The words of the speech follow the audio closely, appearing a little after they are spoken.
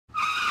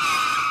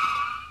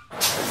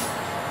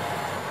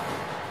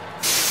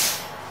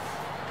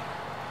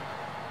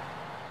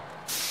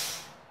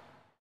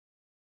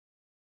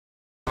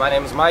My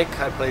name is Mike.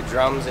 I play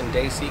drums in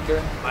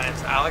Dayseeker. My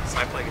name's Alex.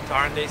 I play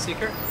guitar in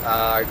Dayseeker.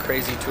 Our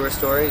crazy tour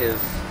story is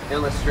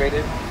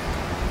illustrated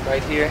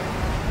right here.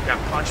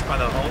 Got punched by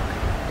the Hulk.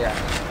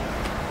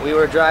 Yeah. We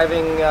were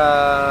driving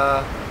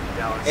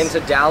into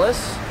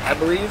Dallas, I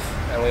believe,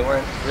 and we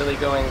weren't really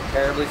going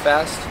terribly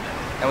fast.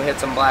 And we hit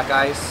some black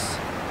ice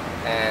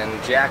and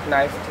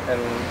jackknifed,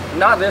 and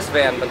not this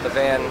van, but the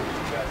van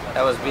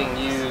that was being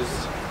used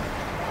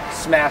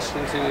smashed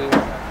into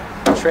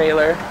the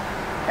trailer,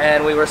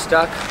 and we were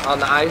stuck on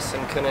the ice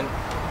and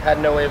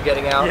had no way of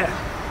getting out. Yeah,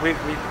 we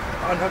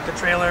unhooked the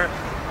trailer,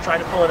 tried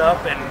to pull it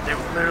up, and there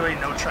was literally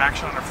no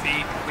traction on our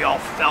feet. We all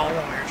fell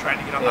when we were trying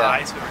to get on the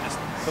ice. We were just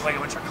looked like a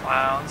bunch of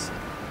clowns.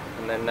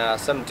 And then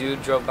some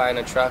dude drove by in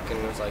a truck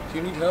and was like, "Do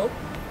you need help?"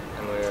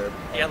 And we were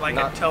he had like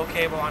a tow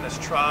cable on his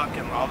truck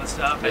and all this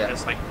stuff, and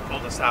just like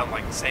pulled us out and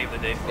like saved the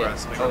day for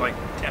us. We were like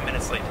 10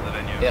 minutes late to the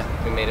venue. Yeah,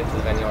 we made it to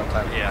the venue on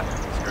time. Yeah,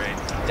 it was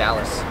great.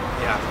 Dallas.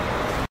 Yeah.